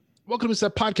Welcome to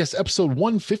that podcast, episode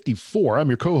 154. I'm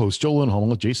your co-host, Joe Lindholm,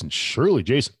 with Jason Shirley.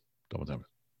 Jason, double time.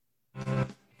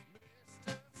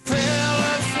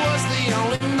 Phillips was the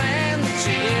only man that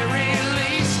you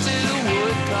released to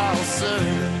would call sir.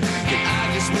 And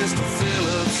I guess Mr.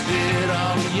 Phillips did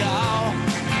all of y'all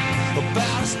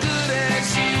about as good as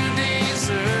you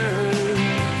deserve.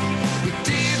 He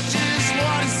did just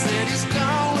what he said he's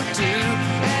gonna do,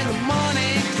 and the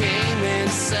money came in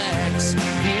sacks,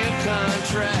 new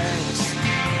contracts,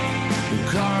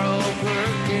 Carl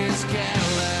Perkins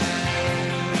Cadillac.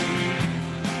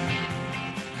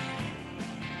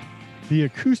 The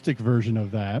acoustic version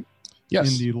of that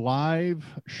Yes. in the live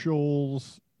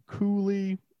Scholes,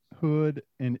 Cooley, Hood,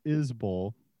 and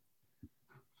Isbell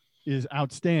is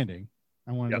outstanding.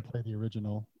 I wanted to play the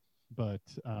original, but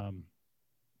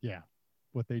yeah,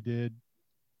 what they did,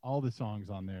 all the songs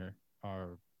on there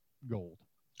are gold.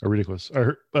 Ridiculous. I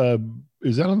heard,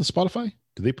 is that on the Spotify?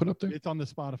 Did they put it up there? It's on the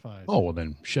Spotify. Oh, well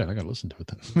then, shit, I got to listen to it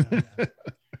then. Yeah.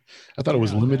 I thought it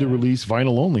was Yeah, limited man. release,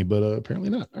 vinyl only, but apparently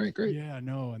not. All right, great. Yeah,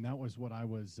 no, and that was what I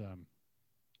was.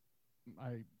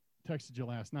 I texted you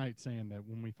last night saying that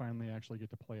when we finally actually get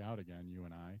to play out again, you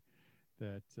and I,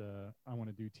 that I want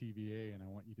to do TVA and I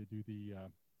want you to do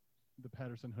the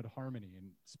Patterson Hood Harmony,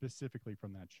 and specifically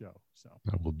from that show. So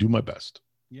I will do my best.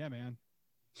 yeah, man.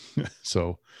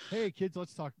 So, Hey kids,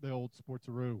 let's talk the old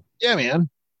sportsaroo. yeah, man.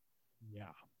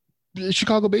 Yeah,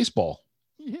 Chicago baseball.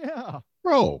 yeah.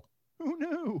 Bro, Who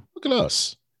knew? look at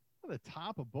us. At the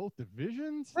top of both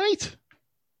divisions. Right.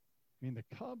 I mean, the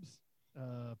Cubs.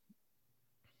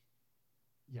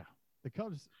 Yeah, the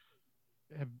Cubs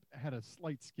have had a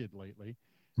slight skid lately.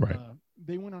 Right.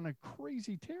 They went on a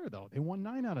crazy tear, though. They won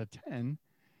 9 out of 10,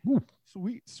 Ooh.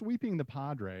 sweeping the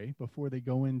Padre before they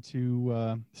go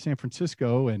into San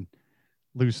Francisco and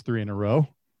lose 3 in a row.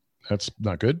 That's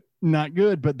not good. Not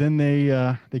good, but then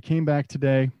they came back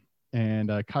today,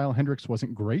 and Kyle Hendricks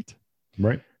wasn't great,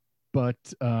 Right. but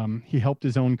he helped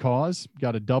his own cause,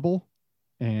 got a double,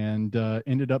 and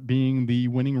ended up being the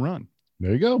winning run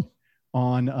There you go.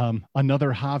 on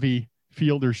another Javi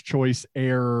Fielder's Choice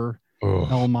error. Oh,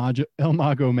 El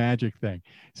Mago magic thing.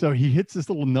 So he hits this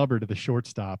little nubber to the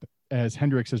shortstop as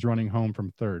Hendricks is running home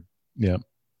from third. yeah.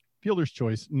 Fielder's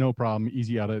choice, no problem,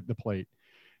 easy out of the plate.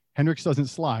 Hendricks doesn't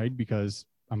slide because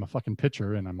I'm a fucking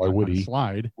pitcher and I'm Why not would gonna he?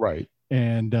 slide. Right.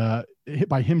 And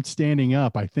by him standing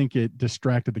up, I think it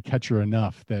distracted the catcher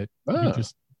enough that he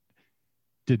just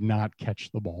did not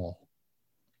catch the ball.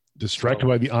 Distracted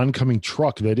by the oncoming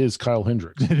truck that is Kyle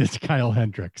Hendricks. It is Kyle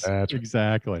Hendricks. That's right.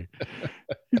 Exactly.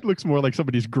 He looks more like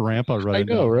somebody's grandpa running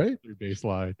know, down right? the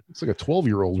baseline. It's like a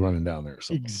 12-year-old running down there or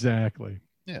something. Exactly.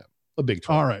 A big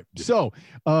 12. All right. So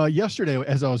yesterday,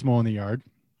 as I was mowing the yard,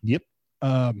 Yep.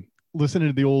 listening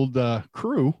to the old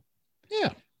crew, Yeah.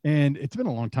 and it's been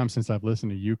a long time since I've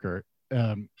listened to Euchre.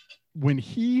 When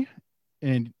he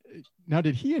and now,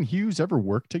 did he and Hughes ever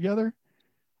work together?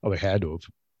 Oh, they had to have.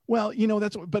 Well,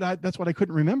 that's what I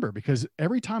couldn't remember, because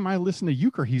every time I listen to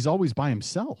Euchre, he's always by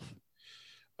himself.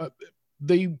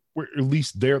 They were at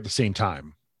least there at the same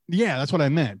time. Yeah, that's what I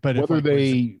meant. But Whether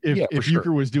if for Euchre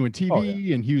sure. was doing TV Oh,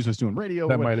 yeah. and Hughes was doing radio,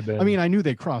 That might have been. I mean, I knew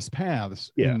they crossed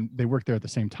paths, Yeah. and they worked there at the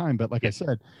same time. But like Yeah. I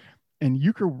said, and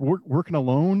Euchre working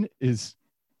alone is,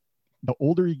 the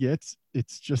older he gets,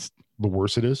 it's just, the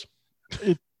worse it is.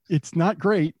 it's not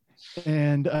great.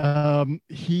 And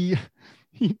he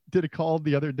did a call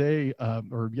the other day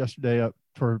or yesterday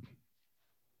for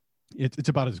it's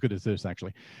about as good as this,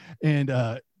 actually. And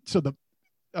so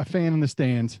a fan in the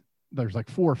stands, there's like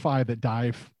 4 or 5 that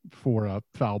dive for a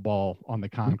foul ball on the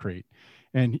concrete,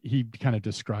 and he kind of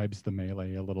describes the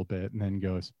melee a little bit and then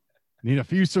goes, need a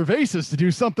few cervezas to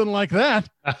do something like that.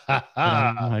 And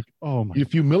I'm like, oh my, A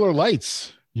few Miller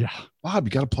Lights. yeah, Bob,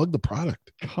 you got to plug the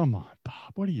product. come on,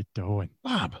 Bob, what are you doing?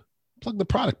 Bob, plug the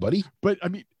product, buddy. But I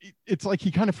mean, it's like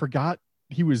he kind of forgot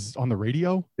he was on the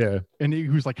radio, Yeah. and he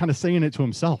was like kind of saying it to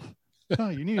himself. Oh,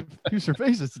 you need a few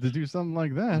cervezas to do something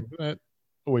like that.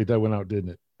 Oh, wait, that went out,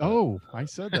 didn't it? Oh, I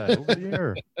said that over the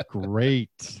air.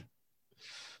 Great.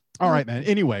 All right, man.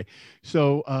 Anyway,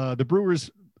 so the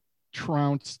Brewers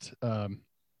trounced the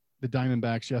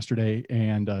Diamondbacks yesterday,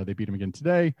 and they beat them again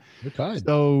today. They're tied.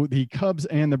 So the Cubs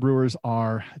and the Brewers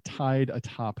are tied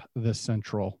atop the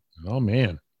Central. Oh,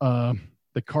 man.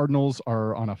 The Cardinals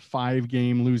are on a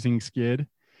 5-game losing skid,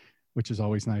 which is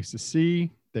always nice to see.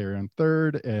 They're in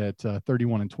third at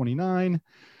 31-29.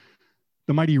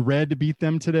 The mighty Red beat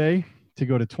them today to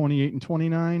go to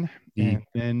 28-29. Yeah. And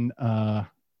then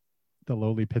the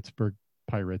lowly Pittsburgh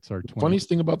Pirates are 20. Funniest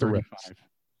thing about the Reds. 35.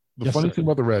 The Yes, funny sir. thing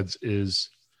about the Reds is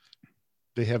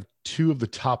they have 2 of the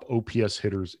top OPS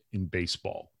hitters in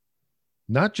baseball.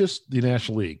 not just the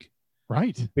National League,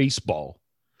 Right. baseball,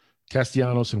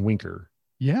 Castellanos and Winker.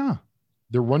 Yeah.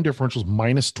 Their run differential is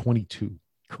minus 22.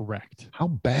 Correct. How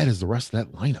bad is the rest of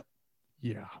that lineup?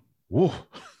 Yeah. Whoa.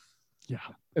 Yeah.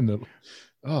 And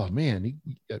oh man,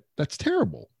 that's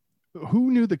terrible.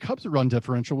 Who knew the Cubs' run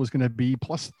differential was going to be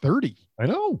plus 30? I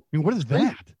know. I mean, what is Crazy.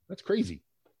 that? That's crazy.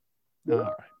 All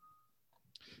right.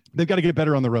 They've got to get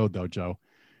better on the road, though, Joe.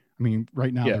 I mean,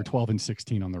 right now Yeah. they're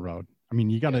 12-16 on the road. I mean,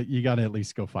 you got to at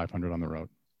least go 500 on the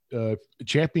road.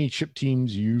 Championship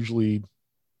teams usually,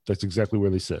 that's exactly where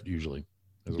they sit. Usually,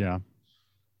 Yeah.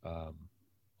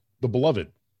 The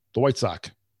beloved, the White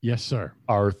Sox, Yes, sir.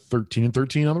 are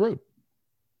 13-13 on the road.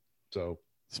 So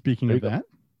Speaking There of you go. that,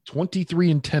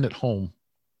 23-10 at home.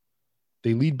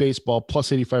 They lead baseball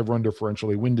plus 85 run differential.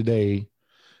 They win today.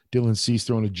 Dylan Cease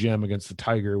throwing a gem against the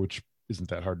Tiger, which isn't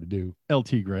that hard to do.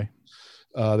 LT Gray.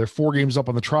 They're 4 games up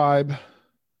on the Tribe.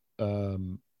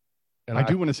 And I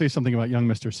do want to say something about young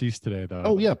Mr. Cease today, though.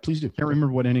 Oh yeah, please do. Can't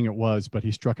remember what inning it was, but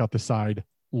he struck out the side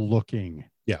looking.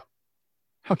 Yeah.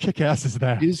 How kick-ass is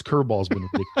that? His curveball's been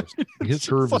ridiculous. His It's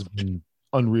curve has like- been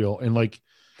unreal. And like,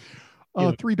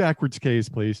 3 backwards Ks,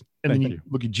 please. and Thank then you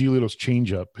look at Giolito's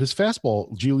changeup. His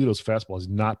fastball, Giolito's fastball, has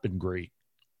not been great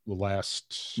the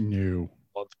last No.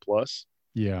 month plus.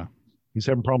 Yeah. He's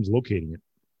having problems locating it,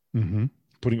 Mm-hmm.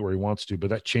 putting it where he wants to. But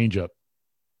that changeup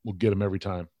will get him every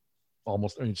time.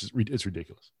 Almost, I mean, it's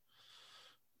ridiculous.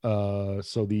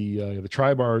 So the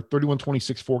Tribe are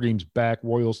 31-26, 4 games back.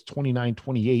 Royals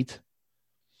 29-28.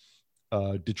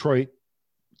 Detroit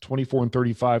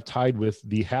 24-35, tied with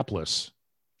the hapless,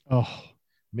 Oh,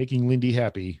 making Lindy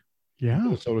happy. yeah.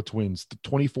 Minnesota Twins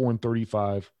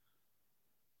 24-35.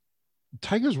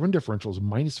 Tigers run differential is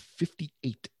minus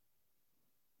 58.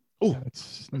 Oh,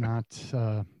 That's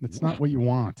not what you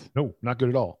want. no, not good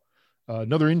at all.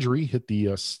 Another injury hit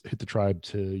the Tribe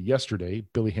to yesterday.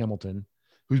 Billy Hamilton,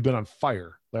 who's been on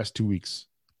fire last 2 weeks.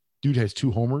 Dude has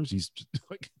 2 homers. He's just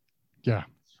like, Yeah.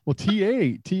 Well, TA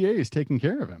is taking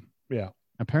care of him. yeah.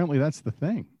 Apparently that's the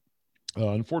thing.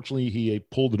 Unfortunately, he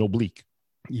pulled an oblique,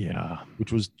 Yeah.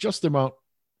 which was just about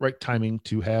right timing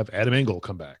to have Adam Engel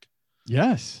come back.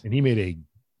 Yes. And he made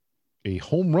a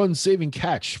home run saving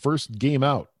catch first game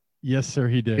out. Yes, sir.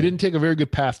 He did. He didn't take a very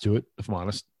good path to it, if I'm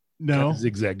honest. No. Kind of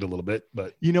zigzagged a little bit,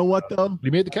 but You know what though? he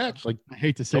made the catch. Like, I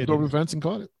hate to say jumped it. over the fence and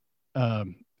caught it.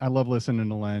 I love listening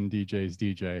to Len, DJ's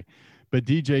DJ. But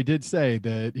DJ did say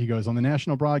that he goes on the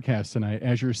national broadcast tonight,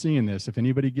 as you're seeing this, if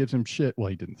anybody gives him shit, well,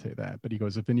 he didn't say that, but he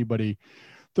goes, if anybody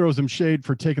throws him shade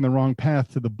for taking the wrong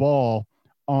path to the ball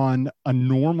on a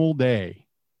normal day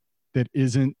that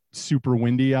isn't super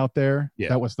windy out there, Yeah.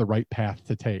 that was the right path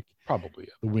to take. Probably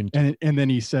the wind. And then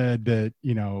he said that,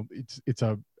 it's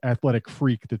a athletic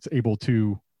freak that's able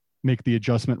to make the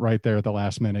adjustment right there at the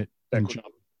last minute and That- jump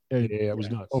Yeah, it was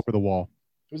nuts. over the wall.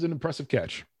 It was an impressive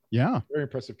catch. Yeah. Very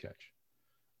impressive catch.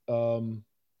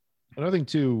 Another thing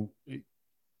too,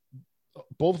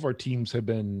 both of our teams have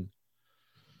been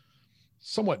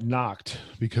somewhat knocked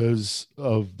because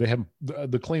of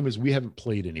the claim is we haven't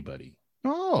played anybody.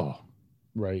 Oh,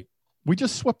 Right. we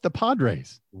just swept the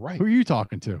Padres. Right. Who are you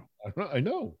talking to? I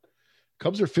know.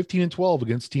 Cubs are 15-12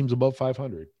 against teams above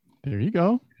 500. There you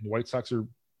go. And the White Sox are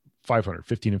 500,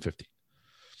 15-15.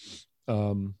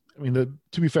 I mean,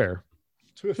 to be fair,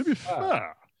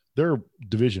 their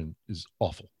division is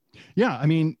awful. Yeah. I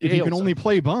mean, if you can AL only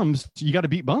play bums, you got to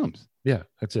beat bums. Yeah,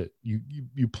 that's it.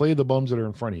 You play the bums that are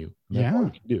in front of you. And that's all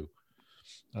you can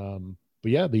do.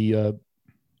 But yeah, the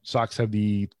Sox have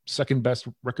the second best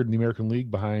record in the American League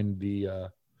behind the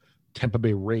Tampa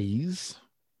Bay Rays.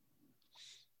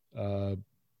 The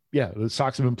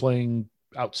Sox have been playing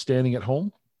outstanding at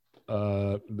home.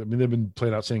 I mean, they've been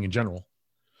playing outstanding in general.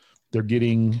 They're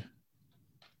getting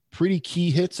pretty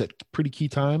key hits at pretty key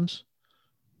times,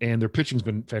 and their pitching's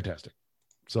been fantastic.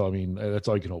 So, I mean, that's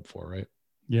all you can hope for, right?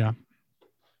 Yeah.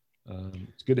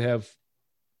 It's good to have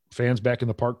fans back in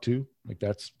the park too. Like,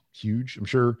 that's huge, I'm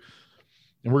sure.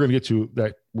 And we're going to get to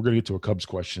that. We're going to get to a Cubs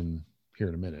question here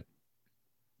in a minute.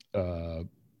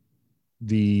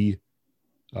 The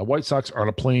White Sox are on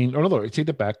a plane. Oh, no, I take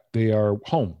that back. They are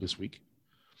home this week.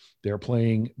 They're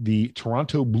playing the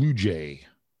Toronto Blue Jay.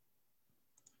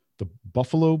 The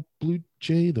Buffalo Blue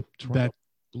Jay, the Toronto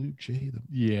Blue Jay, the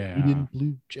Yeah. Eden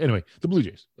Blue Jay. Anyway, the Blue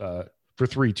Jays for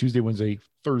 3, Tuesday, Wednesday,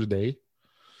 Thursday.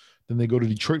 Then they go to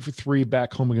Detroit for 3,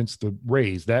 back home against the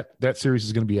Rays. That series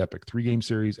is going to be epic. 3-game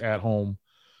series at home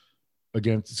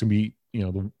against, it's going to be,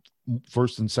 the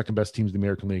first and second best teams in the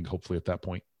American League, hopefully at that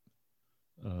point.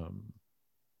 It's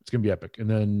going to be epic. And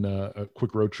then a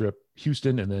quick road trip,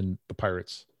 Houston, and then the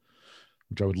Pirates.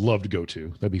 which I would love to go to.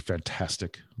 That'd be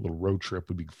fantastic. A little road trip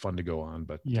would be fun to go on,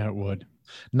 but Yeah, it would.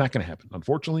 not going to happen,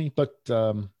 unfortunately. But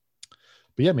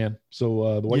yeah, man.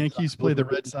 So the White Yankees Sox play the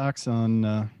Red Sox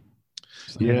on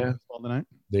Sunday Yeah. Night tonight.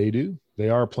 They do. They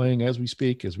are playing as we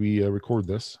speak, as we record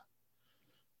this.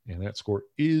 And that score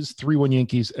is 3-1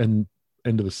 Yankees and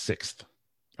end of the 6th.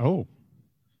 Oh,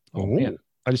 Man.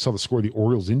 I just saw the score of the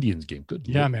Orioles-Indians game. Good.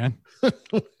 yeah, man.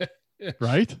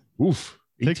 Right? Oof.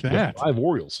 Take that. 5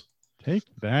 Orioles. Take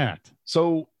that.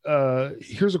 So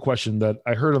here's a question that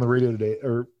I heard on the radio today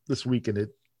or this week, and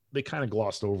they kind of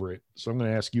glossed over it. So I'm going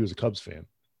to ask you as a Cubs fan.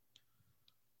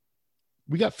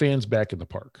 We got fans back in the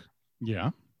park.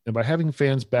 Yeah, And by having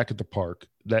fans back at the park,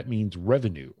 that means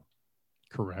revenue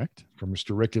correct. from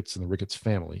Mr. Ricketts and the Ricketts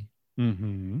family.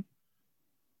 Mm-hmm.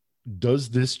 Does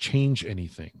this change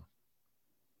anything?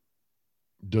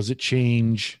 Does it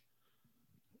change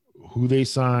who they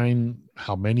sign,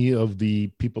 how many of the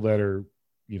people that are,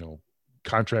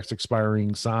 contracts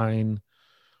expiring sign?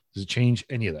 Does it change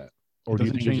any of that? Or do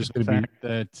you think it's just the going to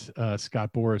fact that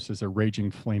Scott Boras is a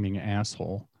raging, flaming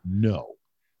asshole? No.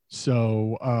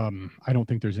 So I don't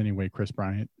think there's any way Chris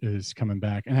Bryant is coming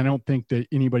back. And I don't think that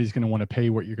anybody's going to want to pay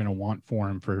what you're going to want for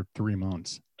him for 3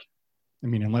 months. I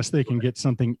mean, unless they can get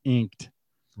something inked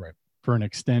right for an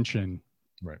extension,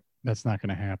 right, that's not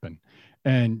going to happen.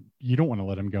 And you don't want to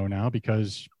let him go now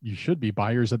because you should be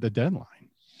buyers at the deadline.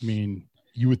 I mean,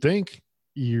 you would think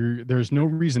there's no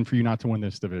reason for you not to win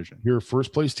this division. You're a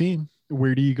first place team.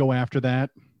 Where do you go after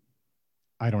that?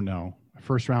 I don't know. A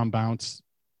first round bounce.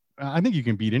 I think you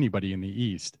can beat anybody in the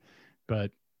East,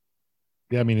 but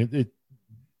yeah, I mean, it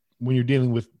when you're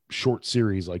dealing with short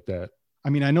series like that. I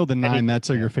mean, I know the 9 Mets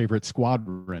are your favorite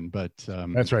squadron, but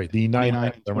that's right. The 9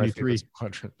 Mets are my favorite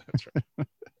squadron. That's right.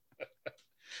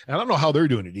 And I don't know how they're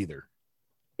doing it either,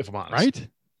 if I'm honest. Right?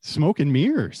 Smoke and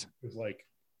mirrors. It's like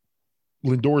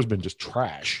Lindor's been just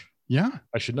trash. Yeah.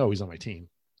 I should know he's on my team.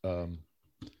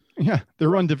 Yeah.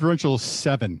 They're on differential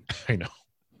 7. I know.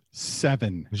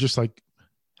 7. It's just like,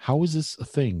 how is this a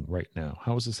thing right now?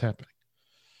 How is this happening?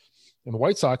 And the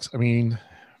White Sox, I mean,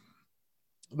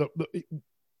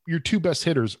 your 2 best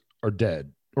hitters are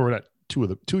dead, or not 2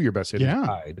 of your best hitters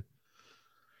died.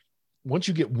 Once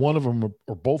you get one of them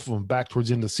or both of them back towards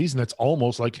the end of the season, that's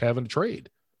almost like having a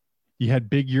trade. You had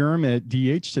Big Yerm at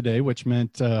DH today, which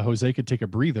meant Jose could take a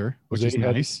breather, which is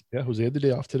nice. Yeah, Jose had the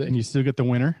day off today. And you still get the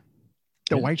winner,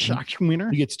 the White Sox winner.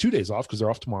 He gets 2 days off because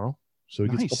they're off tomorrow. So he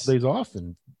gets a couple days off,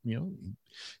 and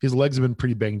his legs have been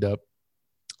pretty banged up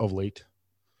of late.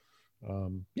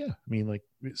 Yeah, I mean, like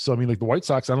the White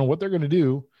Sox, I don't know what they're going to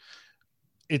do.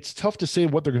 It's tough to say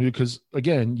what they're going to do because,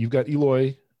 again, you've got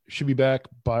Eloy should be back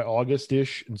by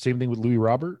August-ish, and same thing with Louis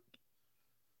Robert.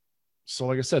 So,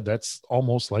 like I said, that's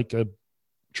almost like a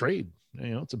trade.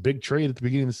 It's a big trade at the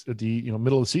beginning, at the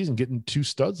middle of the season, getting 2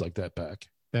 studs like that back.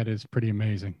 That is pretty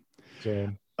amazing.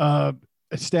 So, a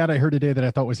stat I heard today that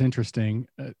I thought was interesting.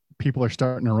 People are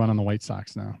starting to run on the White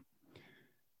Sox now.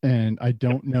 And I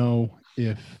don't know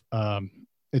if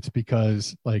it's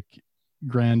because like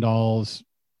Grandal's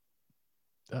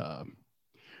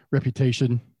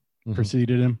reputation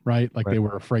preceded him, right? Like they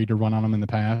were afraid to run on him in the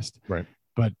past. Right.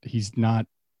 But he's not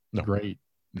great.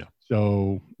 No.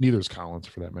 So neither is Collins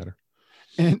for that matter.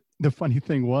 And the funny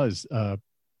thing was,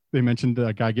 they mentioned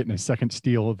a guy getting his second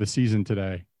steal of the season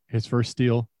today. His first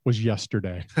steal was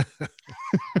yesterday.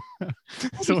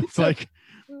 So it's like,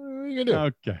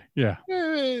 okay, yeah.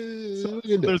 So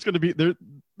there's going to be there.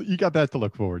 You got that to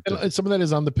look forward to. And some of that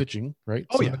is on the pitching, right?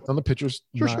 Oh, yeah. On the pitchers,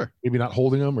 Sure. Maybe not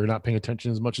holding them or not paying attention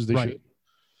as much as they should.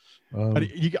 But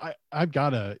I've got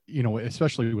to,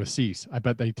 especially with Cease, I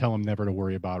bet they tell him never to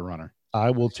worry about a runner.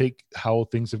 I will take how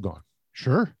things have gone.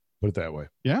 Sure. Put it that way.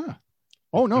 Yeah.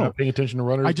 Oh no, not paying attention to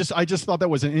runners. I just thought that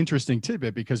was an interesting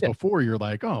tidbit because before you're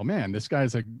like, oh man, this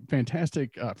guy's a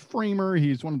fantastic framer.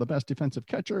 He's one of the best defensive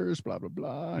catchers. Blah blah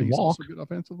blah. He's also good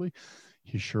offensively.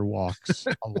 He sure walks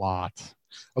a lot.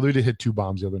 Although he did hit 2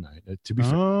 bombs the other night. To be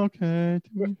fair. Okay.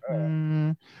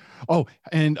 Oh,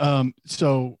 and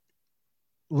so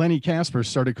Lenny Casper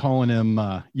started calling him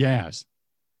Yaz.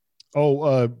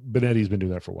 Oh, Benetti's been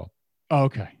doing that for a while. Oh,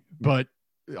 okay, but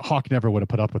Hawk never would have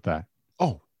put up with that.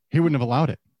 Oh. He wouldn't have allowed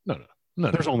it. No.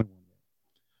 There's only one.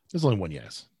 There's only one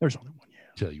yes. There's only one yes.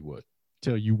 Tell you what.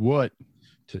 All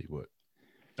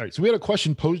right. So we had a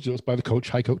question posed to us by the coach.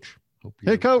 Hi, Coach.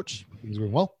 Hey, Coach. Things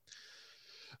going well.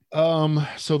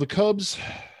 So the Cubs,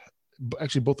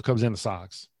 actually both the Cubs and the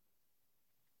Sox,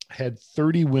 had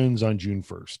 30 wins on June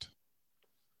 1st.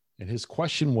 And his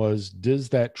question was, does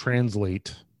that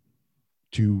translate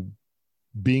to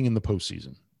being in the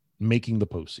postseason, making the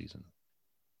postseason?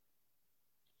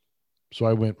 So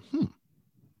I went,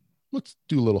 let's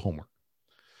do a little homework.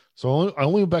 So I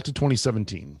only went back to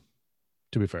 2017,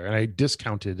 to be fair, and I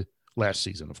discounted last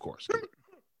season, of course.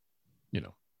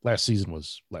 Last season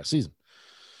was last season.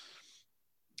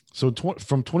 So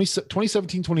from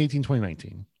 2017, 2018,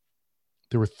 2019,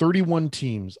 there were 31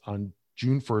 teams on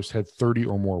June 1st had 30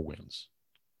 or more wins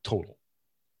total.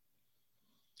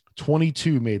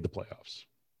 22 made the playoffs.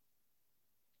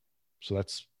 So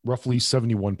that's roughly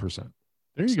 71%.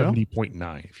 There you go.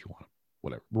 70.9 if you want to,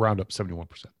 whatever, round up 71%.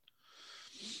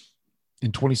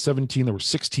 In 2017, there were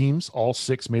 6 teams. All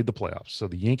 6 made the playoffs. So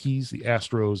the Yankees, the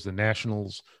Astros, the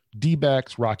Nationals,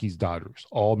 D-backs, Rockies, Dodgers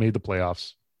all made the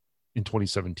playoffs in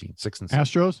 2017. 6 and 7.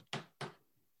 Astros?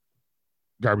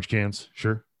 Garbage cans,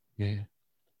 sure. Yeah.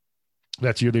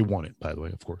 That's year they won it, by the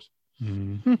way, of course.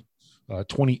 Mm-hmm.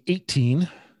 2018,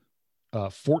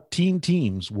 14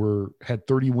 teams had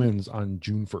 30 wins on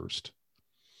June 1st.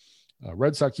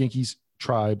 Red Sox, Yankees,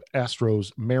 Tribe,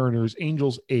 Astros, Mariners,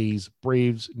 Angels, A's,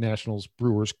 Braves, Nationals,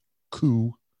 Brewers,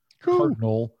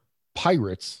 Cardinal,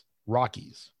 Pirates,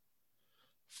 Rockies.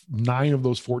 9 of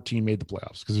those 14 made the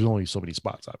playoffs because there's only so many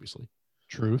spots, obviously.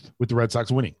 Truth. With the Red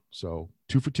Sox winning. So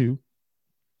 2 for 2.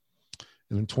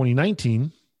 And in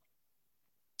 2019,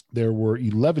 there were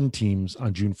 11 teams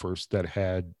on June 1st that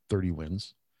had 30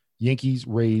 wins. Yankees,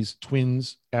 Rays,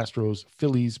 Twins, Astros,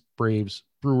 Phillies, Braves,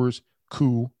 Brewers,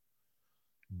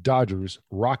 Dodgers,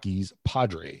 Rockies,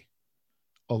 Padre.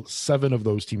 7 of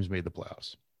those teams made the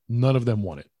playoffs. None of them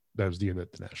won it. That was the year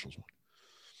that the Nationals won.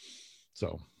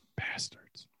 So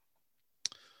bastards.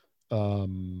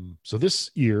 So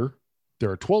this year,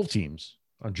 there are 12 teams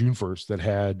on June 1st that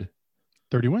had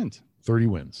 30 wins. 30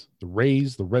 wins. The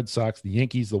Rays, the Red Sox, the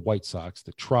Yankees, the White Sox,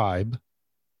 the Tribe,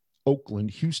 Oakland,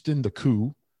 Houston,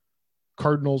 the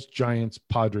Cardinals, Giants,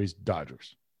 Padres,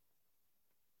 Dodgers.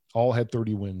 All had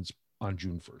 30 wins on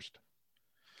June 1st.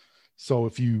 So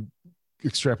if you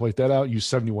extrapolate that out, use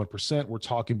 71%, we're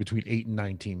talking between 8 and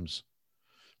 9 teams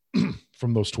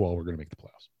from those 12 are going to make the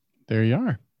playoffs. There you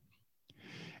are.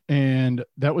 And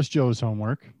that was Joe's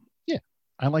homework. Yeah.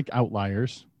 I like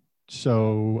outliers.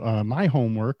 So my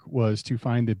homework was to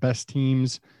find the best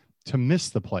teams to miss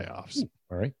the playoffs. Ooh,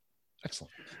 all right.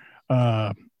 Excellent.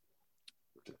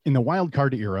 In the wild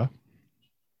card era,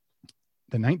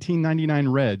 the 1999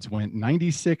 Reds went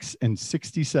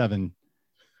 96-67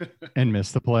 and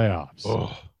missed the playoffs.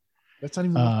 Oh, that's not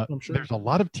even, I'm sure. There's a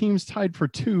lot of teams tied for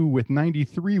 2 with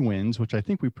 93 wins, which I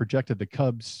think we projected the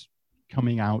Cubs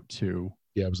coming out to.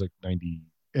 Yeah, it was like 90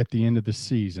 at the end of the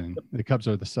season. Yep. The Cubs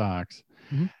are the Sox.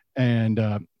 Mm-hmm.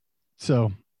 And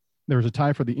so there was a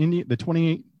tie for the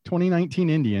 2019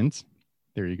 Indians.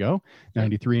 There you go.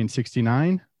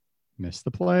 93-69, missed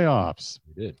the playoffs.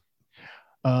 We did.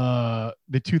 The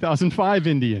 2005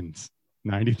 Indians,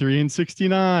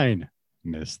 93-69,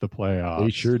 missed the playoffs.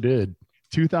 They sure did.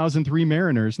 2003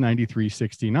 Mariners,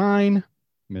 93-69,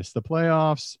 missed the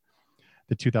playoffs.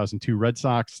 The 2002 Red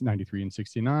Sox,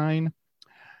 93-69.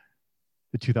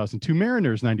 The 2002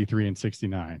 Mariners,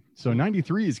 93-69. So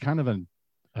 93 is kind of a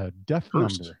death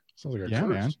number. Sounds like a yeah, curse.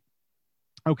 man.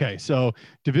 Okay, so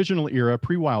divisional era,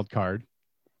 pre-wild card.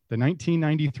 The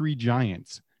 1993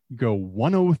 Giants go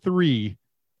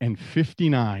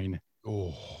 103-59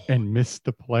 and missed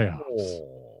the playoffs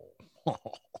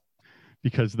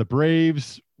because the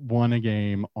Braves won a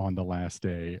game on the last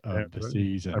day of the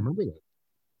season. I remember that.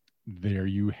 There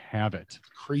you have it.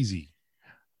 Crazy.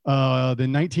 The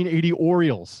 1980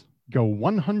 Orioles go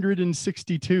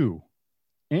 162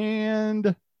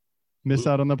 and miss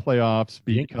out on the playoffs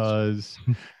because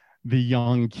the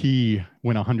young Key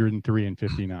went 103-59.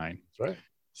 That's right.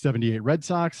 78 Red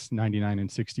Sox,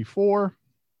 99-64.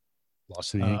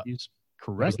 Lost to the Yankees.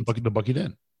 Correct. The Bucky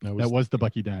Dent. That was the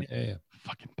Bucky Dent. Yeah.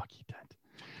 Fucking Bucky Dent.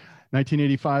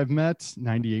 1985 Mets,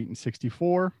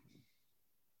 98-64.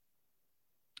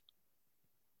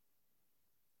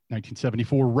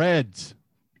 1974 Reds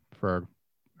for our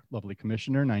lovely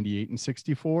commissioner,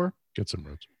 98-64. Get some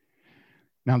Reds.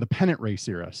 Now the pennant race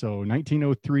era. So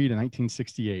 1903 to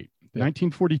 1968. The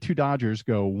 1942 Dodgers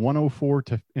go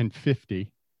 104-50.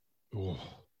 Oh.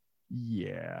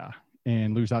 Yeah.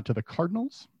 And lose out to the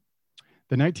Cardinals.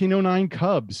 The 1909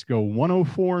 Cubs go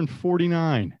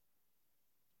 104-49.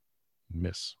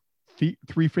 Miss.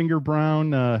 Three Finger Brown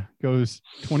goes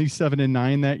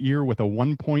 27-9 that year with a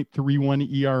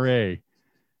 1.31 ERA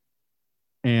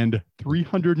and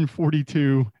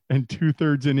 342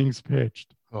 2/3 innings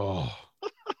pitched. Oh.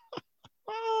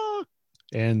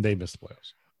 And they missed the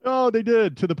playoffs. Oh, they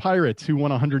did, to the Pirates, who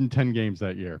won 110 games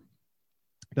that year.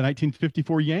 The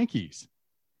 1954 Yankees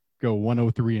go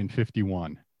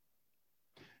 103-51.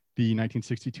 The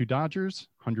 1962 Dodgers,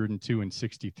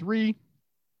 102-63.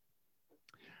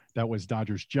 That was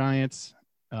Dodgers Giants.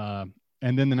 And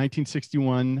then the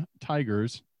 1961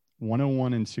 Tigers,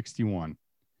 101 and 61.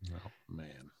 Oh,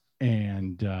 man.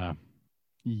 And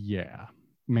yeah,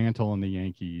 Mantle and the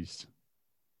Yankees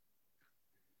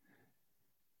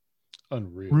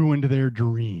Unreal. ruined their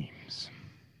dreams.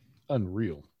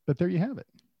 Unreal. But there you have it.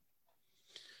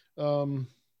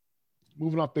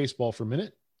 Moving off baseball for a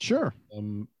minute. Sure.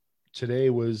 Today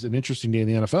was an interesting day in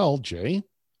the NFL, Jay,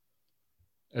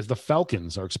 as the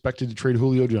Falcons are expected to trade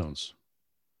Julio Jones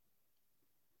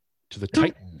to the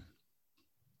Titans.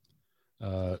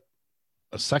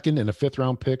 A second and a fifth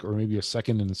round pick, or maybe a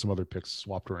second and some other picks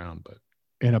swapped around, but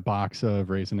In a box of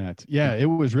Raisinets. Yeah, it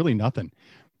was really nothing.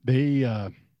 They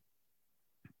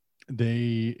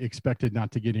expected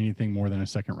not to get anything more than a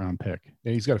second round pick.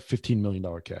 yeah, he's got a $15 million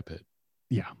cap hit.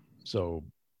 Yeah. So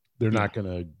they're not going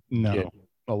to No. get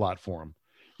a lot for him.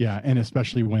 Yeah, and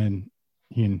especially when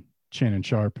he and Shannon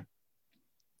Sharp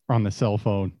are on the cell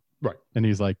phone. Right. And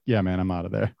he's like, yeah, man, I'm out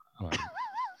of there.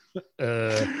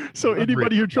 So not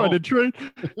anybody who great. tried to trade,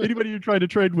 anybody who tried to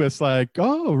trade with, like,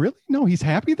 oh, really? No, he's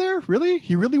happy there. Really?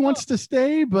 He really wants to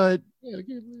stay, but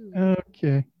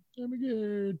okay.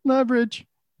 Leverage.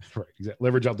 Right. Exactly.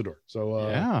 Leverage out the door. So,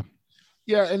 Yeah.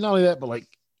 and not only that, but like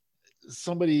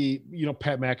somebody,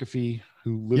 Pat McAfee,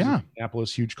 who lives Yeah. in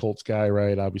Minneapolis, huge Colts guy,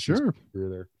 right? Obviously, Sure.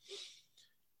 there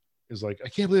is like, I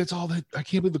can't believe it's all that. I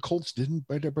can't believe the Colts didn't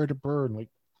burn. Like,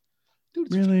 dude,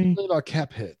 it's Really? $15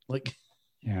 cap hit. Like,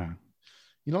 Yeah.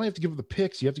 you don't have to give him the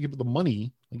picks. You have to give him the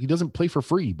money. Like, he doesn't play for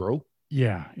free, bro.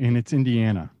 Yeah. And it's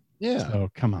Indiana. Yeah.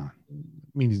 So come on. I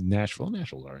mean, he's Nashville.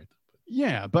 Nashville's all right.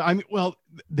 Yeah. But I mean, well,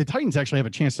 the Titans actually have a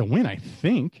chance to win, I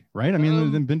think, right? I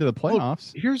mean, they've been to the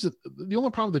playoffs. Here's the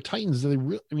only problem with the Titans is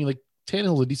like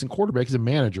Tannehill's a decent quarterback. He's a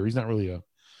manager. He's not really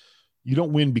you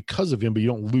don't win because of him, but you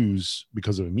don't lose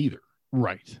because of him either.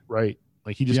 Right. Right.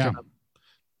 Like he just kind of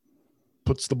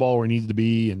puts the ball where he needs to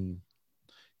be, and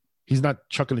he's not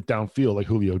chucking it downfield like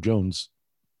Julio Jones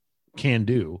can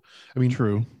do. I mean,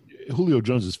 True. Julio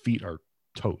Jones's feet are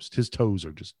toast. His toes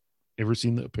are just, ever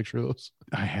seen the picture of those?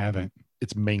 I haven't.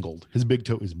 It's mangled. His big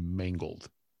toe is mangled.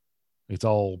 It's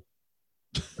all,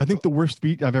 I think the worst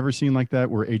feet I've ever seen like that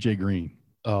were AJ Green.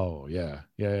 oh yeah.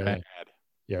 Yeah. Bad.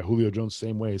 Yeah. Julio Jones,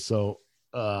 same way. So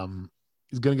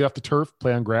he's going to get off the turf,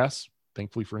 play on grass,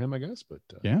 thankfully for him, I guess, but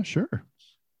Yeah, sure.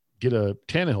 get a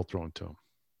Tannehill thrown to him.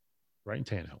 Right.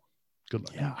 Tannehill. Good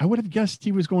luck. Yeah. I would have guessed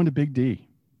he was going to Big D.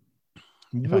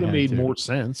 If I Would have had made to. more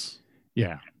sense.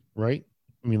 Yeah. Right.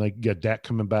 I mean, like, you got Dak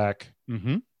coming back,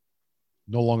 Mm-hmm.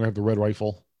 no longer have the red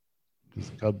rifle.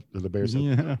 The Bears have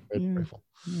Yeah. the red rifle.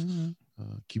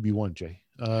 QB1, Jay.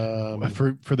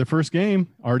 For the first game,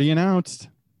 already announced.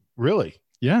 Really?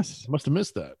 Yes. I must have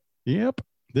missed that. Yep.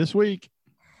 This week.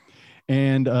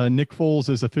 And Nick Foles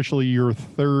is officially your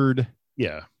third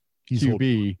Yeah. He's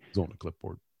holding QB a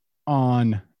clipboard.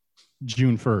 on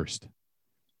June 1st.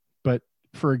 But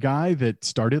for a guy that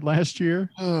started last year,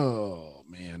 Oh,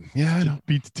 man. Yeah, I know.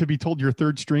 to be told you're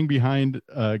third string behind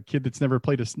a kid that's never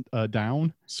played a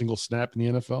down. Single snap in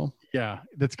the NFL. Yeah.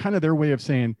 That's kind of their way of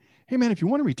saying, hey, man, if you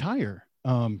want to retire,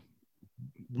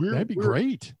 that'd be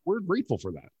great. We're grateful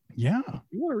for that. Yeah. If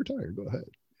you want to retire, go ahead.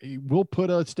 We'll put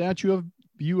a statue of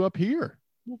you up here.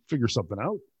 We'll figure something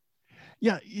out.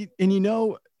 Yeah.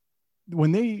 And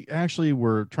when they actually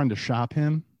were trying to shop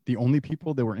him, the only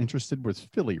people that were interested was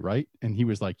Philly, right? And he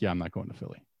was like, yeah, I'm not going to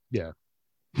Philly. Yeah.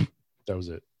 That was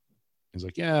it. He's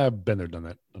like, yeah, I've been there, done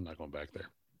that. I'm not going back there.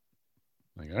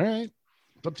 Like, all right,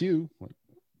 it's up to you. Like,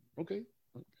 okay.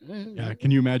 Yeah.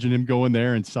 Can you imagine him going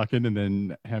there and sucking and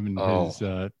then having his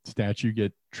statue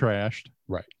get trashed?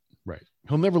 Right.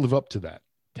 He'll never live up to that.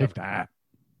 Take that.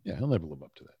 Yeah, he'll never live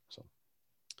up to that. So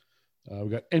we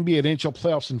got NBA and NHL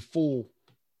playoffs in full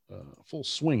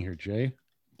swing here, Jay.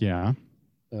 Yeah.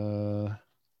 The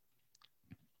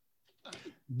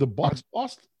Bucks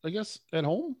lost, I guess, at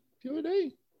home the other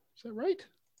day. Is that right?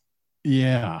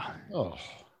 Yeah. Oh,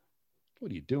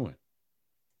 what are you doing?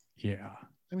 Yeah.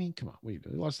 I mean, come on. Wait,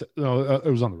 they lost it. No, it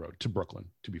was on the road to Brooklyn,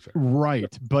 to be fair.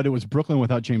 Right. But it was Brooklyn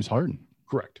without James Harden.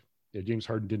 Correct. Yeah, James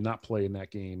Harden did not play in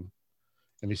that game,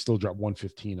 and they still dropped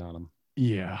 115 on him.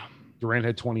 Yeah. Durant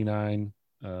had 29.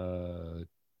 Kyrie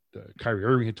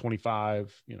Irving had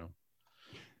 25. I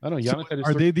don't know. Giannis had his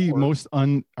Are they the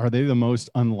 34. most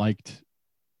unliked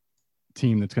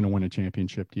team that's going to win a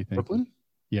championship, do you think? Brooklyn?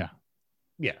 Yeah.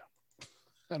 Yeah.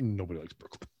 Nobody likes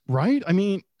Brooklyn. Right? I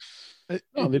mean,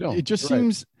 No, they don't. It just You're right.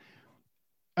 seems,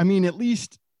 I mean, at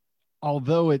least,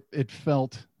 although it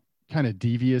felt kind of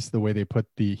devious the way they put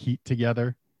the Heat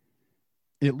together,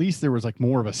 at least there was like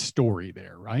more of a story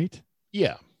there, right?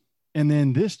 Yeah. And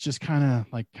then this just kind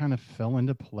of fell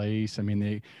into place. I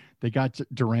mean, they got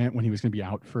Durant when he was going to be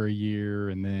out for a year,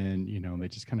 and then they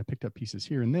just kind of picked up pieces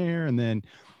here and there, and then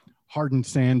Harden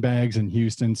sandbags in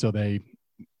Houston, so they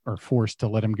are forced to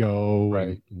let him go.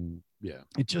 Right. Yeah.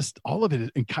 It just all of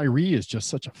it, and Kyrie is just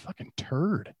such a fucking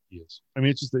turd. He is. I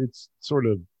mean, it's sort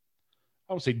of,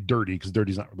 I would say dirty, because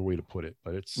dirty is not the way to put it,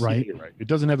 but it's right. You're right. It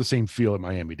doesn't have the same feel that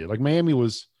Miami did. Like Miami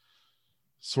was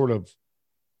sort of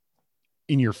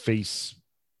in your face.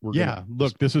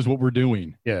 Look, this is what we're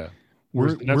doing. Yeah.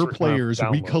 We're players.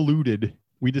 We colluded.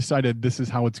 We decided this is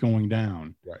how it's going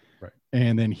down. Right.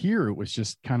 And then here it was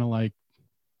just kind of like,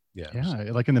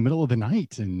 like in the middle of the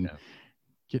night and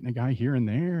getting a guy here and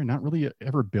there, not really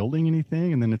ever building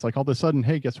anything. And then it's like all of a sudden,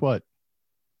 hey, guess what?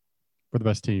 We're the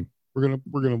best team. We're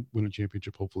gonna win a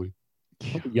championship, hopefully.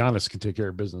 Giannis can take care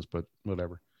of business, but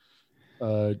whatever.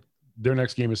 Their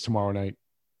next game is tomorrow night.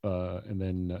 And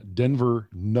then Denver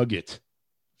Nugget,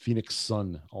 Phoenix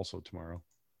Sun also tomorrow.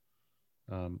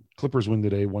 Clippers win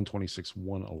today,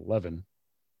 126-111.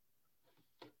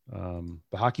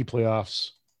 The hockey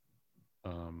playoffs.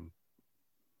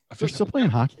 They're still playing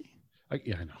hockey? I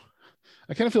know.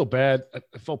 I kind of feel bad.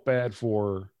 I felt bad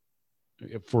for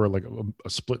like a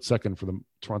split second for the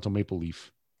Toronto Maple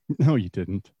Leaf. No, you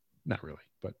didn't. Not really,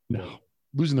 but no.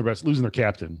 Losing their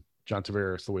captain, John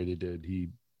Tavares, the way they did. He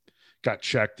got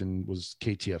checked and was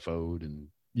KTFO'd and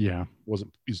he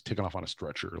was taken off on a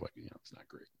stretcher. Like, it's not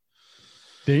great.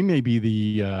 They may be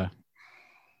the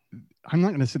I'm not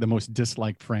going to say the most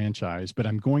disliked franchise, but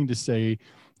I'm going to say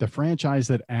the franchise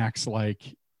that acts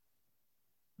like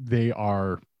they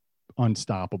are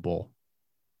unstoppable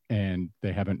and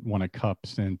they haven't won a cup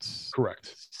since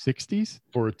correct 60s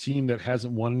for a team that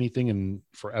hasn't won anything in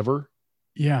forever.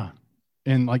 Yeah.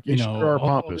 And like, are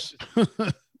pompous.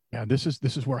 Yeah, this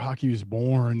is where hockey was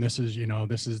born. This is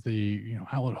the,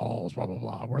 Hallett Halls, blah, blah,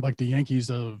 blah. We're like the Yankees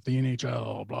of the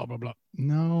NHL, blah, blah, blah.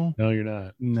 No, you're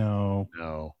not. No,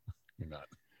 you're not.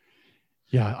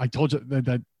 Yeah, I told you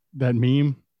that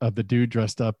meme of the dude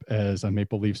dressed up as a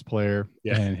Maple Leafs player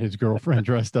and his girlfriend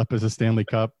dressed up as a Stanley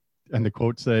Cup. And the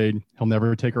quote said, he'll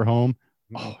never take her home.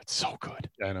 Oh, it's so good.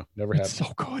 Yeah, I know. Never happened. It's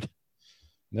so good.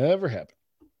 Never happened.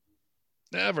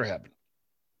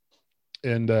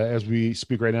 And as we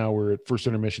speak right now, we're at first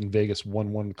intermission. Vegas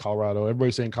 1-1 Colorado.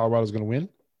 Everybody's saying Colorado's going to win.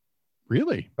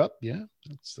 Really? Oh, yeah.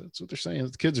 That's what they're saying.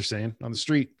 The kids are saying on the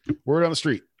street. Word on the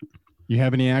street. You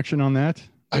have any action on that?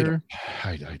 I do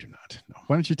not. No.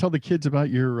 Why don't you tell the kids about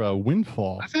your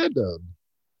windfall? I've had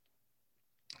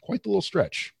quite the little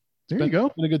stretch. You go.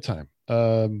 It's been a good time.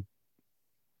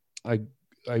 I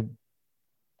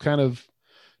kind of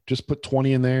just put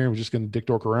 20 in there. I was just going to dick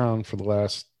dork around for the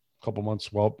last couple months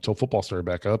until football started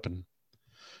back up, and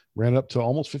ran up to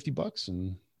almost $50,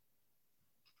 and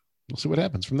we'll see what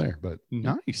happens from there. But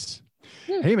nice.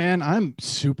 Yeah. Hey man, I'm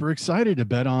super excited to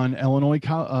bet on Illinois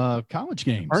college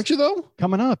games. Aren't you though?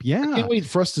 Coming up. Yeah. I can't wait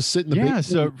for us to sit in the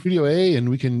Studio A and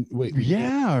we can wait.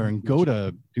 Yeah. And go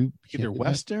to either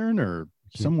Western or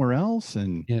somewhere else.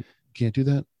 And can't do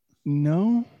that.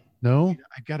 No. I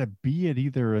got to be at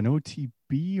either an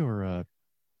OTB or a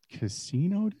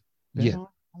casino.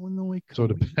 Illinois. So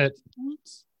to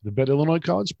bet Illinois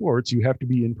college sports, you have to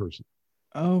be in person.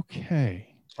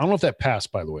 Okay. I don't know if that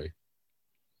passed, by the way.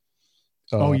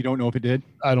 You don't know if it did?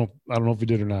 I don't know if it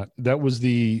did or not. That was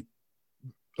the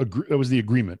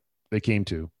agreement they came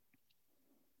to.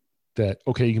 That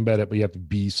okay, you can bet it, but you have to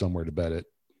be somewhere to bet it.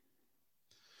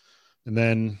 And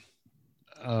then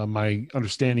my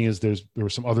understanding is there were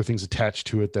some other things attached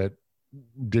to it that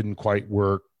didn't quite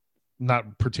work,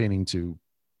 not pertaining to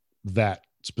that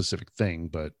specific thing,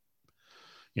 but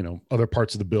other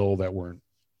parts of the bill that weren't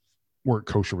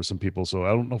kosher with some people. So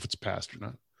I don't know if it's passed or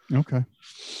not. Okay.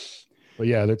 But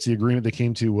yeah, that's the agreement they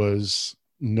came to, was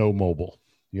no mobile.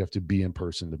 You have to be in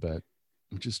person to bet,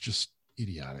 which is just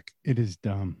idiotic. It is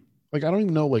dumb. Like, I don't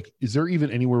even know, like, is there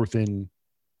even anywhere within,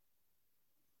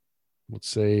 let's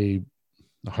say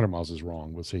 100 miles is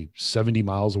wrong. Let's say 70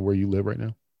 miles of where you live right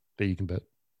now that you can bet?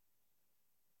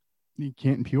 You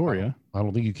can't in Peoria. I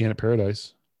don't think you can at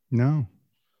Paradise. No.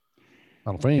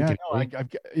 I don't think. Yeah, no,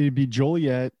 it'd be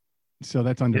Joliet. So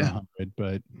that's under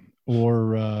 100,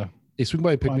 or hey, swing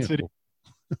by and pick me up.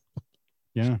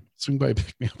 Yeah. Swing by and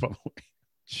pick me up on the way.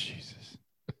 Jesus.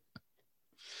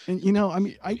 And I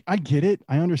mean, I get it.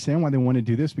 I understand why they want to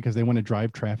do this, because they want to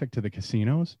drive traffic to the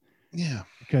casinos. Yeah.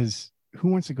 Because who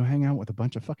wants to go hang out with a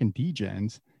bunch of fucking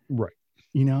degens? Right.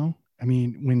 I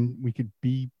mean, when we could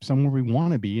be somewhere we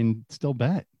want to be and still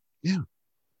bet. Yeah.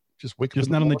 Just wake up. Just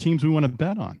not on the teams we want to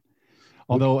bet on.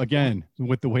 Although, again,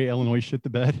 with the way Illinois shit the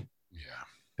bed. Yeah.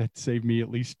 that saved me at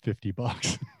least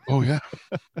 $50. Oh yeah,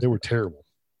 they were terrible.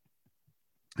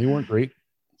 They weren't great.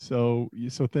 So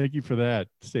thank you for that,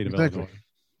 state of Exactly. Illinois.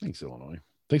 Thanks, Illinois.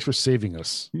 Thanks for saving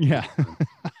us. Yeah.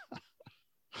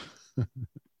 But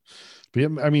yeah,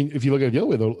 I mean, if you look at it the other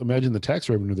way, though, imagine the tax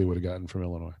revenue they would have gotten from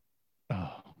Illinois.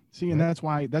 Oh, see, and that's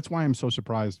why I'm so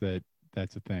surprised that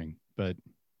that's a thing. But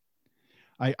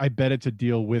I bet it's a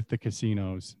deal with the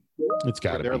casinos. It's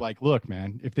got to They're be. like, look,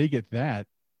 man, if they get that,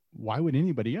 why would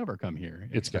anybody ever come here?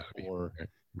 It's got to be. Or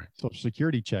Right. Social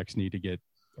Security checks need to get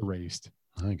erased.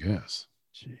 I guess.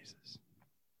 Jesus.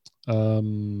 What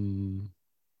do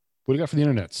you got for the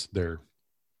internets there?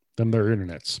 Their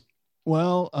internets.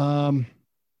 Well,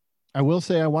 I will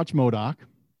say I watched MODOK.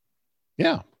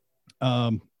 Yeah.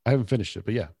 I haven't finished it,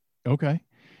 but yeah. Okay.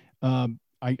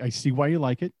 I see why you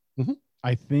like it. Mhm.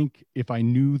 I think if I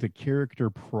knew the character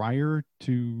prior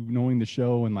to knowing the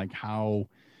show and like how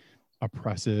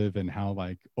oppressive and how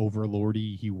like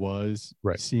overlordy he was,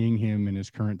 right, seeing him in his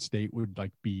current state would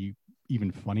like be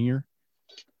even funnier.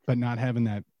 But not having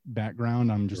that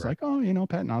background, I'm just like, oh, you know,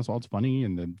 Patton Oswalt's funny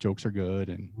and the jokes are good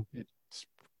and it's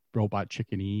robot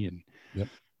chickeny and yep.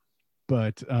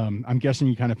 But I'm guessing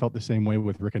you kind of felt the same way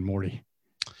with Rick and Morty.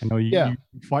 I know you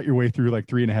fought your way through like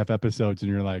 3.5 episodes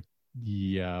and you're like,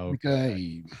 yeah,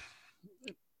 okay.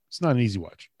 It's not an easy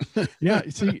watch. Yeah,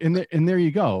 see, and there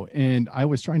you go. And I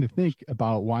was trying to think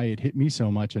about why it hit me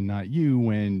so much and not you,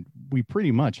 when we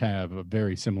pretty much have a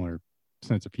very similar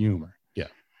sense of humor. Yeah.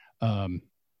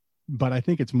 But I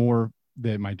think it's more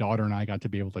that my daughter and I got to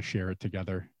be able to share it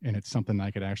together, and it's something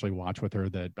I could actually watch with her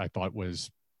that I thought was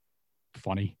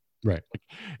funny. Right. Like,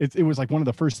 it was like one of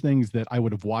the first things that I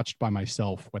would have watched by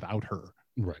myself without her.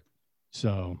 Right.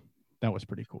 So that was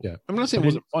pretty cool. Yeah. I'm not saying it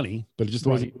wasn't funny, but it just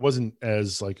wasn't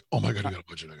as like, oh my God, you got to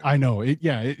watch it. I know it.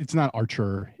 Yeah. It's not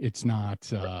Archer. It's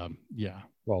not, yeah.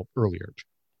 Well, early Archer.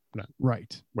 No.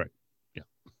 Right. Right. Yeah.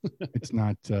 It's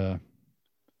not, it's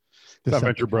not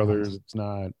Venture Brothers. It's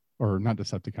not, or not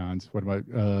Decepticons. What about,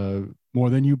 More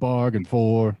Than You Bargained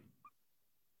For?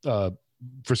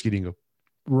 Frisky Dingo.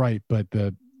 Right. But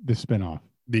the spinoff.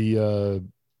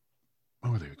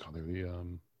 What were they called? I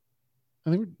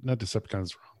think we're not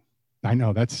Decepticons. I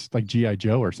know that's like G.I.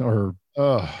 Joe or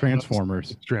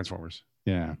Transformers. Transformers.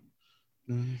 Yeah.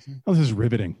 Oh, this is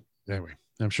riveting. Anyway,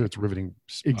 I'm sure it's riveting.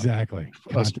 Exactly.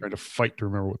 Us trying to fight to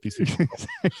remember what these things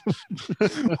are.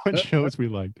 What shows we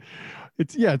liked.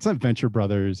 It's not Venture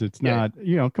Brothers. It's not,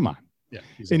 come on. Yeah.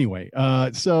 Exactly. Anyway,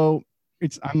 so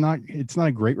it's not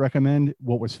a great recommend.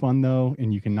 What was fun though,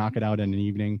 and you can knock it out in an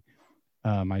evening.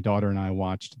 My daughter and I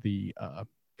watched the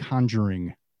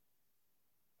Conjuring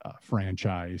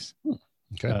franchise.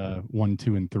 Okay. 1,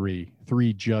 2, and 3.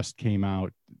 3 just came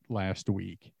out last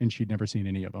week, and she'd never seen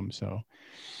any of them. So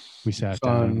we sat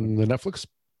down on the Netflix.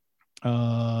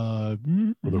 Or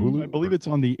the Hulu? I believe it's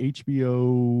on the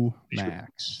HBO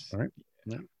Max. All right.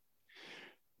 Yeah.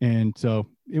 And so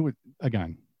it was,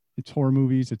 again, it's horror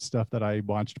movies. It's stuff that I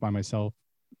watched by myself.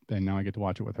 And now I get to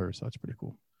watch it with her. So that's pretty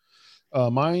cool.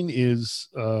 Mine is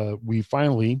we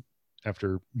finally,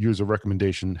 after years of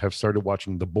recommendation, have started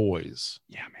watching The Boys.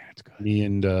 Yeah, man, it's good. Me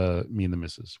and the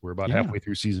missus. We're about halfway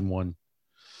through season 1.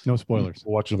 No spoilers.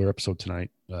 We'll watch another episode tonight.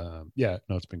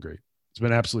 It's been great. It's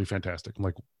been absolutely fantastic. I'm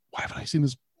like, why haven't I seen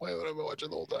this? Why haven't I been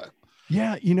watching the whole time?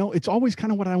 Yeah, it's always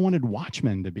kind of what I wanted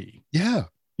Watchmen to be. Yeah.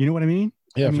 You know what I mean?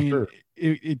 Yeah, for sure.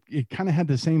 It kind of had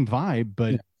the same vibe,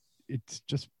 but it's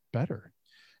just better.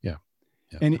 Yeah.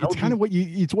 And it's kind of what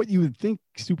you would think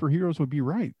superheroes would be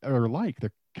like.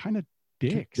 They're kind of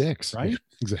dicks, right? Yeah,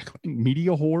 exactly.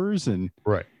 Media whores and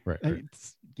right.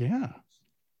 It's, yeah.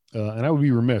 And I would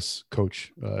be remiss,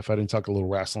 Coach, if I didn't talk a little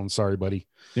wrestling. Sorry, buddy.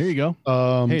 There you go.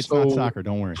 Hey, it's not soccer.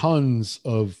 Don't worry. Tons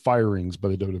of firings by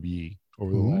the WWE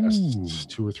over the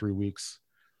last 2 or 3 weeks.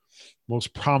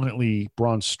 Most prominently,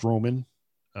 Braun Strowman.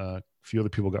 A few other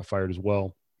people got fired as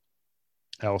well.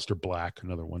 Aleister Black,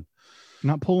 another one.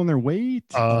 Not pulling their weight.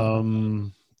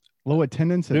 Low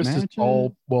attendance at matches.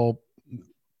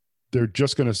 They're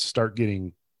just going to start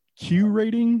getting Q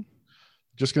rating.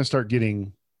 Just going to start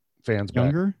getting fans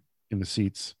younger back in the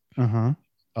seats.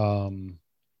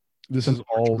 This Since is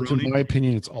all, in my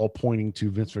opinion, it's all pointing to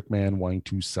Vince McMahon wanting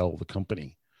to sell the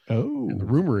company. Oh, and the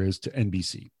rumor is to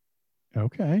NBC.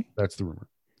 Okay, that's the rumor,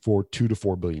 for $2 to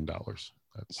 $4 billion.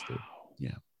 That's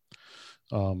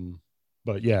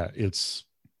but yeah, it's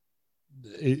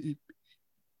the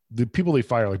people they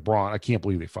fire, like Braun. I can't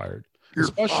believe they fired. You're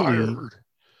fired.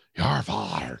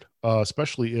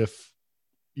 Especially if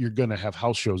you're going to have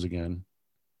house shows again,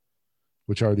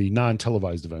 which are the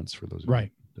non-televised events for those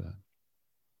right.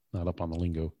 Not up on the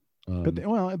lingo.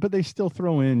 But they still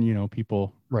throw in,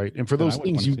 people. Right. And for that I those would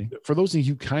things, wanna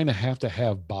you kind of have to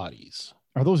have bodies.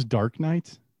 Are those dark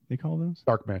nights? They call those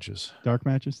Dark matches. dark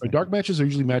matches. Dark matches are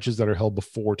usually matches that are held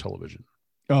before television.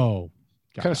 Oh,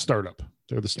 got Kind of it. startup.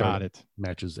 They're the Got startup it.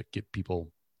 matches that get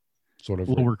people sort of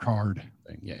Lower card.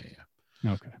 Yeah.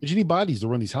 Okay. But you need bodies to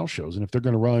run these house shows. And if they're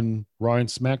going to run Raw and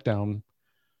SmackDown,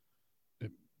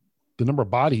 the number of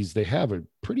bodies they have are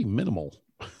pretty minimal.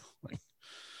 Like,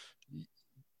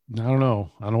 I don't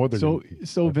know what they're doing.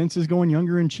 So Vince is going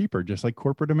younger and cheaper, just like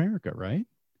corporate America, right?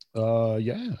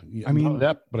 Yeah. I mean,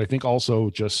 that, but I think also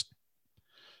just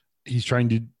he's trying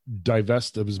to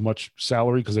divest of as much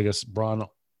salary because I guess Braun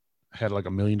had like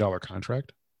 $1 million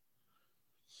contract.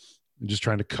 And just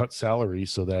trying to cut salary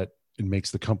so that it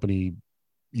makes the company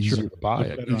easier to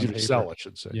buy, easier to sell, I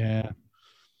should say. Yeah.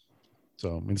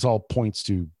 So I mean, it's all points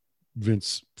to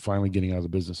Vince finally getting out of the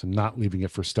business and not leaving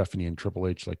it for Stephanie and Triple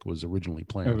H like was originally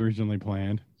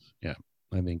planned. Yeah,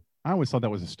 I think I always thought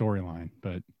that was a storyline,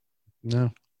 but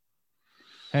no.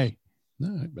 Hey,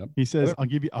 no. He says, "I'll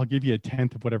give you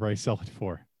 1/10 of whatever I sell it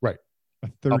for." Right. A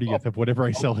 30th of whatever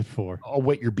I sell it for. I'll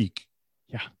wet your beak.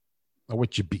 Yeah. I'll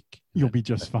wet your beak. You'll be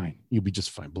just fine. You'll be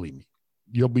just fine. Believe me.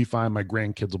 You'll be fine. My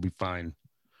grandkids will be fine.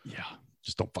 Yeah.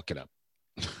 Just don't fuck it up.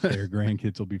 Their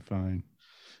grandkids will be fine.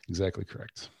 Exactly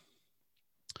correct.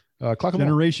 Clock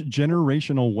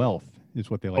generational wealth is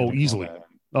what they like. Oh, easily.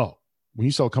 Oh, when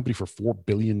you sell a company for $4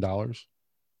 billion,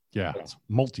 yeah, that's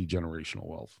multi-generational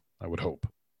wealth, I would hope.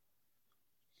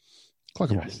 Clock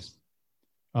them yes.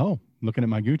 Oh, looking at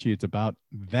my Gucci, it's about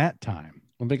that time.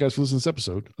 Well, thank you guys for listening to this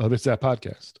episode of It's That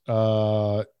Podcast.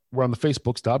 We're on the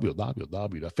Facebooks,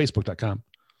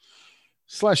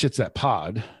 www.facebook.com/It's That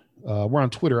Pod. We're on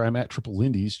Twitter. I'm at Triple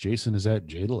Lindy's. Jason is at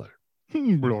J the letter.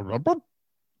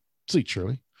 Sleep,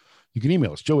 Shirley. You can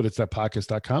email us,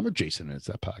 joe@itsthatpodcast.com or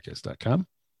jason@itsthatpodcast.com.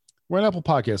 We're on Apple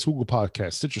Podcasts, Google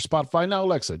Podcasts, Stitcher, Spotify, now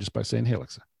Alexa, just by saying, hey,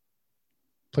 Alexa,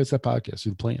 play It's That Podcast.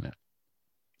 You're playing it.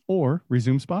 Or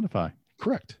resume Spotify.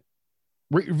 Correct.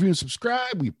 Rate, review, and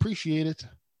subscribe. We appreciate it.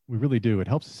 We really do. It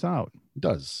helps us out. It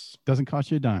does. Doesn't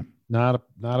cost you a dime. Not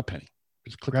a penny.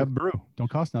 Just click grab a brew. Don't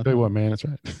cost nothing. Tell you what, man, that's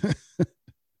right.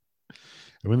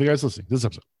 And when the guys listening, this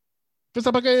episode. It's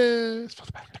That Podcast. For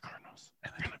the back of the Cardinals.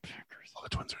 And the Packers. All the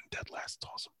Twins are in dead last. It's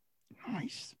awesome.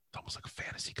 Nice. It's almost like a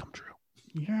fantasy come true.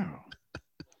 Yeah.